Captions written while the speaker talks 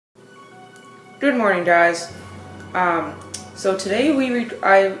Good morning, guys. So today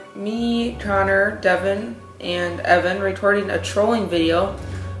me, Connor, Devin, and Evan recording a trolling video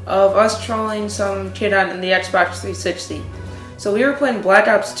of us trolling some kid in the Xbox 360. So we were playing Black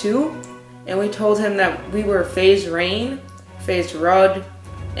Ops 2, and we told him that we were FaZe Rain, FaZe Rug,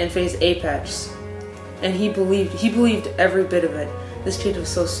 and FaZe Apex, and he believed every bit of it. This kid was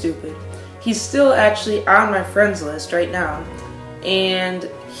so stupid. He's still actually on my friends list right now, and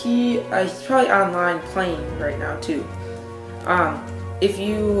he's probably online playing right now too. If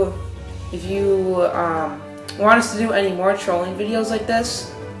you want us to do any more trolling videos like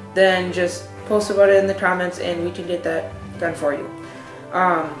this, then just post about it in the comments and we can get that done for you.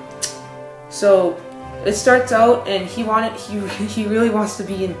 So it starts out, and he really wants to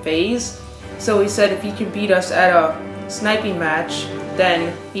be in FaZe. So he said if he can beat us at a sniping match,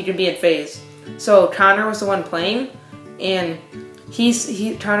 then he can be in FaZe. So Connor was the one playing, and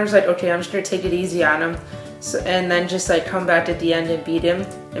Connor's like, okay, I'm just gonna take it easy on him, and then just like come back at the end and beat him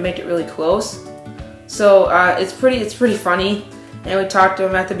and make it really close. So it's pretty funny, and we talked to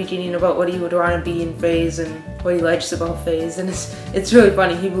him at the beginning about what he would want to be in FaZe and what he likes about FaZe, and it's really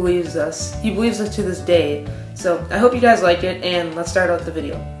funny. He believes us. He believes us to this day. So I hope you guys like it, and let's start out the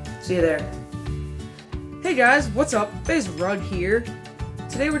video. See you there. Hey guys, what's up? FaZe Rug here.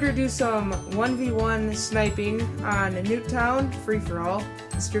 Today we're gonna do some 1v1 sniping on a Nuketown free-for-all.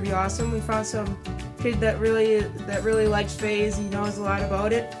 This is gonna be awesome. We found some kid that really likes FaZe. He knows a lot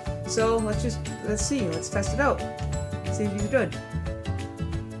about it. So let's see. Let's test it out. See if he's good.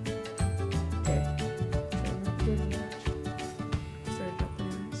 Okay.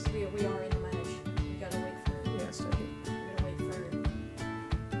 We are in the match. We gotta wait for. Yeah, start it. We gotta wait for.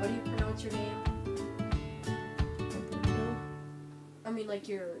 How do you pronounce your name? I mean, like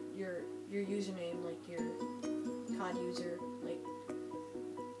your username, like your COD user, like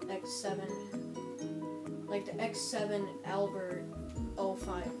X7, like the X7 Albert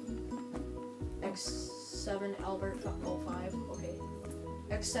 05. X7 Albert 05. Okay.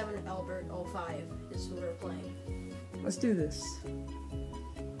 X7 Albert 05 is who we're playing. Let's do this.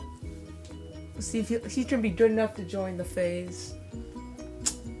 Let's see if he can be good enough to join the FaZe.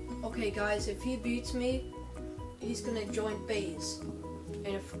 Okay, guys, if he beats me, he's gonna join FaZe.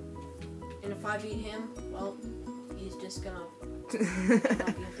 And if I beat him, well, he's just gonna not be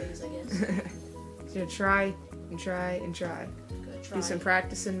in FaZe, I guess. He's gonna try and try and try. Gonna try. Do some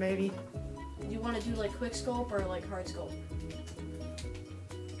practicing, maybe. You want to do like quick scope or like hard scope?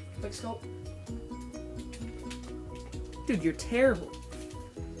 Quick scope. Dude, you're terrible.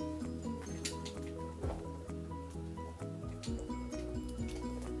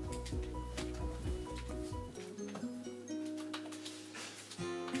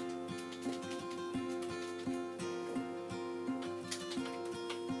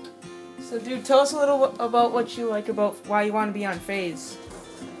 So, dude, tell us a little about what you like about why you want to be on FaZe.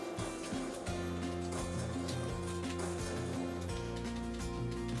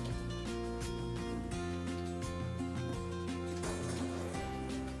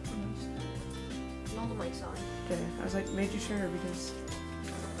 No, the mic's on. Okay, I was like making sure because.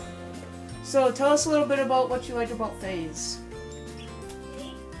 So, tell us a little bit about what you like about FaZe.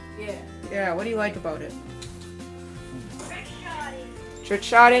 Yeah. Yeah, what do you like about it? Trick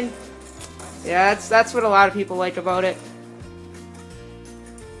shotting. Yeah, that's what a lot of people like about it.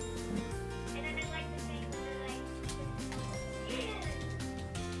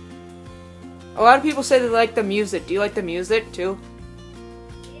 A lot of people say they like the music. Do you like the music too?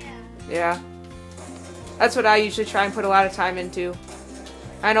 Yeah. Yeah. That's what I usually try and put a lot of time into.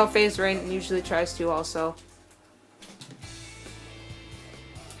 I know FaZe Rain usually tries to also.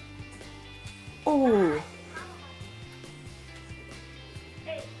 Ooh.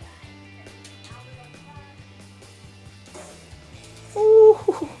 Ooh.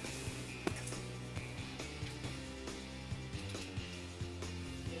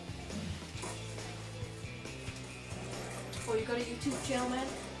 Oh, you got a YouTube channel, man?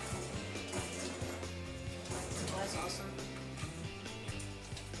 Oh, that's awesome.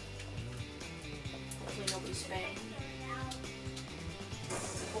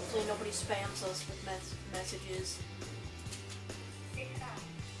 Hopefully nobody spams us with messages.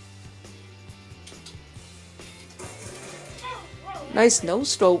 Nice no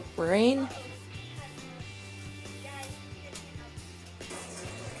scope, Rain.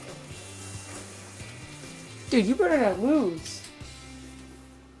 Dude, you better not lose.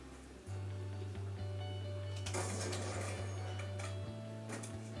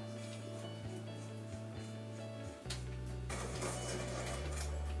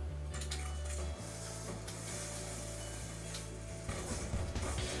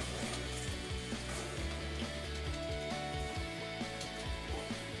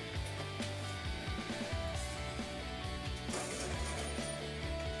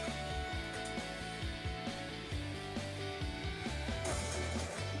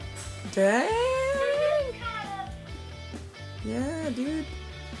 Dang! Yeah, dude.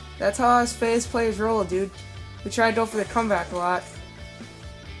 That's how us phase players roll, dude. We try to go for the comeback a lot.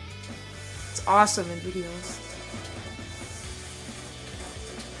 It's awesome in videos.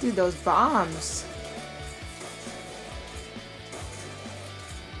 Dude, those bombs.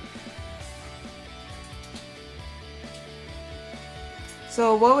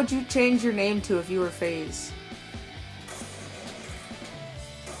 So, what would you change your name to if you were FaZe?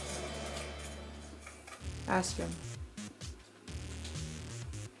 Ask him.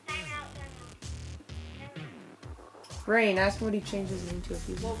 Rain, ask him what he changed his name to if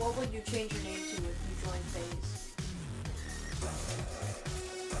he was. Well, what would you change your name to if you joined FaZe?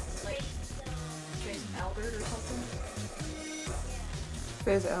 Like, FaZe Albert or something?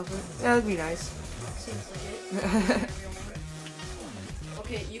 FaZe Albert. Yeah, that'd be nice. Seems legit.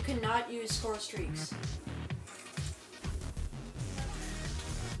 Okay, you cannot use score streaks.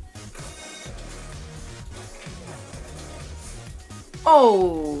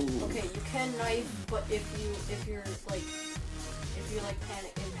 Oh! Okay, you can knife, but if you're like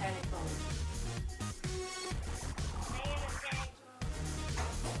panic mode.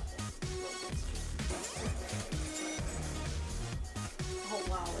 Oh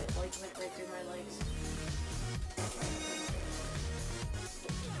wow, it like went right through my legs.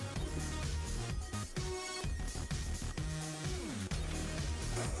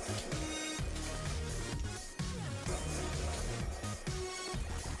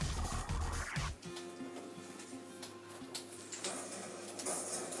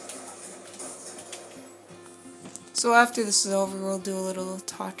 So after this is over, we'll do a little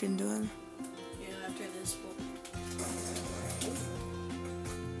talking to him. Yeah, after this we'll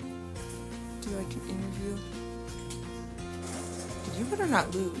Do like an interview. Dude, you better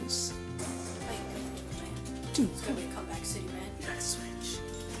not lose. Dude, it's gonna be a comeback city, man. you gotta switch.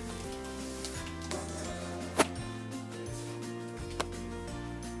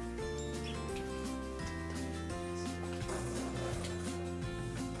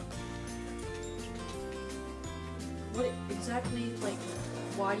 What exactly, like,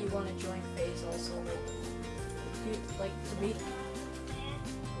 why do you want to join FaZe also? Like, to meet,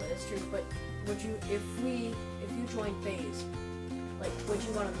 well, that's true, but would you, if you join FaZe, like, would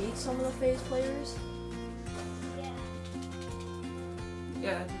you want to meet some of the FaZe players?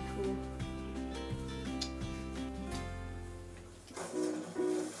 Yeah, that'd be cool.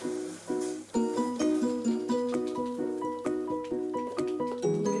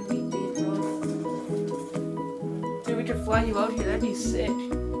 You could meet me and Rob. Dude, we could fly you out here, that'd be sick.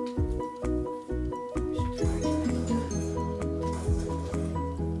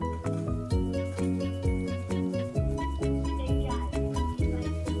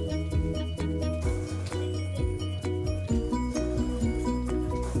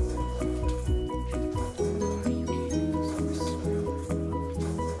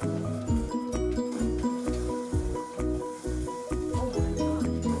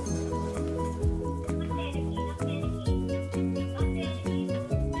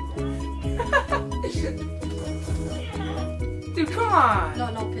 Dude, come on!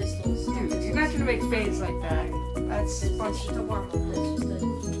 No pistols. Dude, you're not gonna make FaZe like that. That's It's fun. just a warm up. That's just a...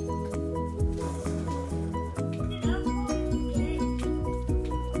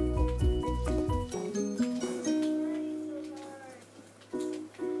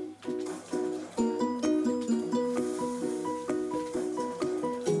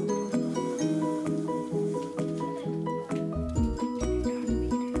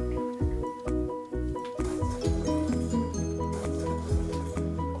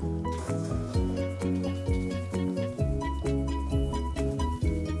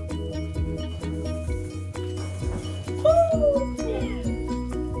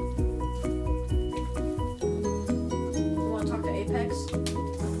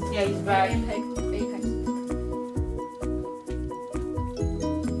 Yeah, he's back. Apex.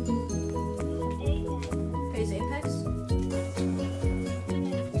 FaZe Apex?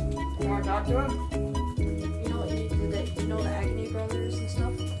 You wanna talk to him? You know the Agony Brothers and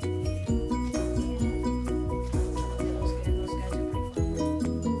stuff? Yeah, those guys are pretty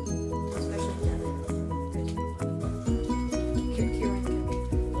fun. Especially Devin. Jeryn can be a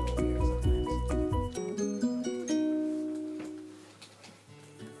little weird sometimes.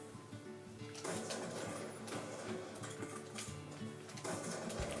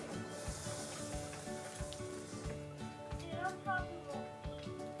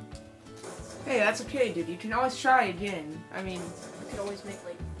 Hey, that's okay, dude. You can always try again. I mean, You could always make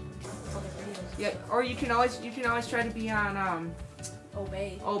like other videos. and yeah, stuff. or you can always try to be on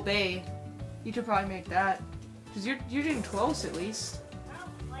Obey. Obey. You could probably make that. Cause you're getting close at least.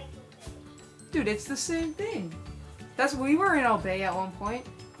 Dude, it's the same thing. We were in Obey at one point.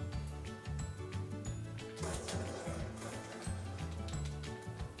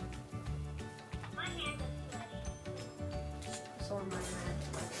 My hands are sweaty. So am I, man.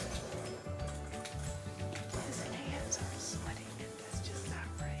 His hands are sweating, and that's just not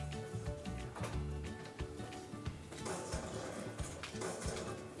right.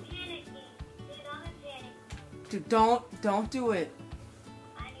 Panicking. Dude, I'm a panic. Dude, don't do it.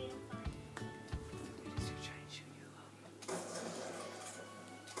 I need to find Dude, he's gonna try and shoot you up.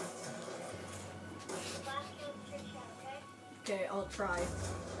 last kill trick shot, okay? Okay, I'll try.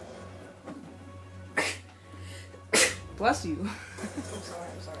 Bless you. I'm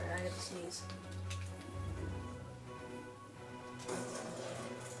sorry, I had to sneeze.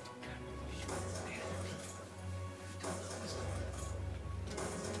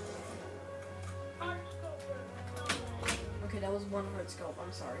 Okay, that was one hard scope,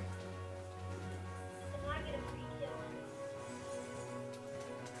 I'm sorry. If I get a free kill.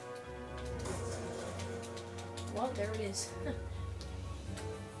 Well, there it is.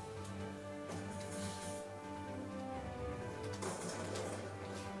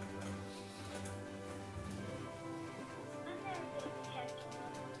 I've never been a tech.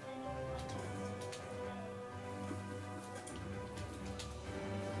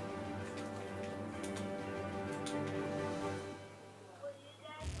 Was you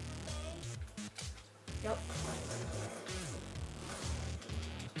guys in the bay? Yep.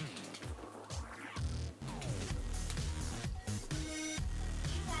 You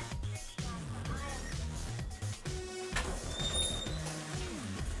had the trick shot, but I don't.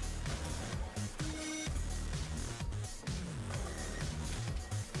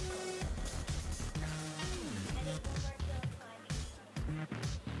 I think one more kill if I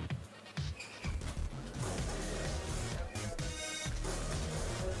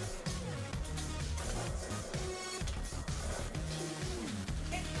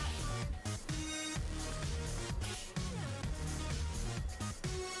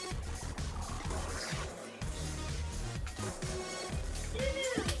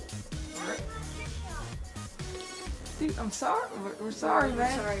can. Dude, I'm sorry. We're sorry,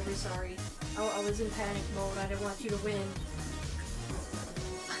 man. We're sorry. I was in panic mode. I didn't want you to win.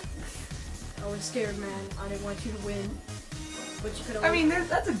 I was scared, man. I didn't want you to win. But you could have. I mean,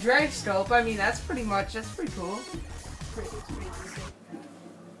 that's a drag scope. I mean, that's pretty cool. it's pretty easy.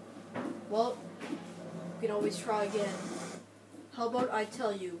 Well, you can always try again. How about I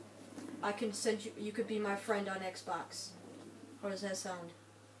tell you, I can send you. You could be my friend on Xbox. How does that sound?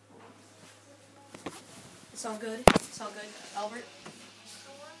 Sound good? Sound good, Albert?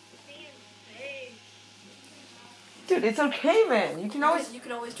 Dude, it's okay, man. You can always. You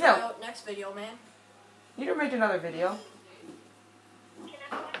can always try Yeah. out next video, man. You can make another video. Can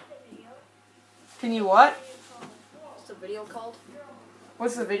I watch the video? Can you what? What's the video called?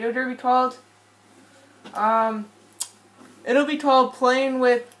 What's the video derby called? It'll be called playing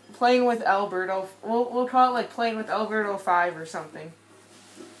with Albert. We'll call it like playing with Albert 05 or something.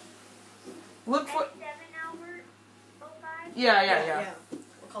 Look for. Devin Albert 05? Yeah. We'll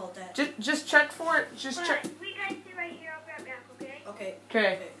call it that. Just check for it. Just check. But we guys sit right here. I'll be right back, okay? Okay.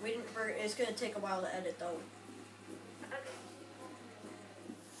 Okay. It's gonna take a while to edit though.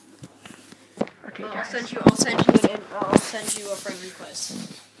 Okay, I'll guys. send you a friend request.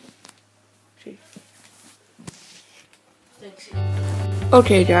 Okay. Thanks.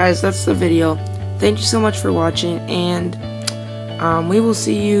 Okay, guys, that's the video. Thank you so much for watching, and we will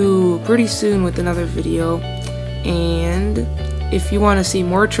see you pretty soon with another video. And if you want to see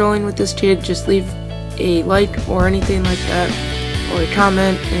more trolling with this kid, just leave a like or anything like that, or a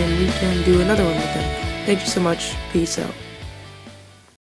comment, and we can do another one with him. Thank you so much. Peace out.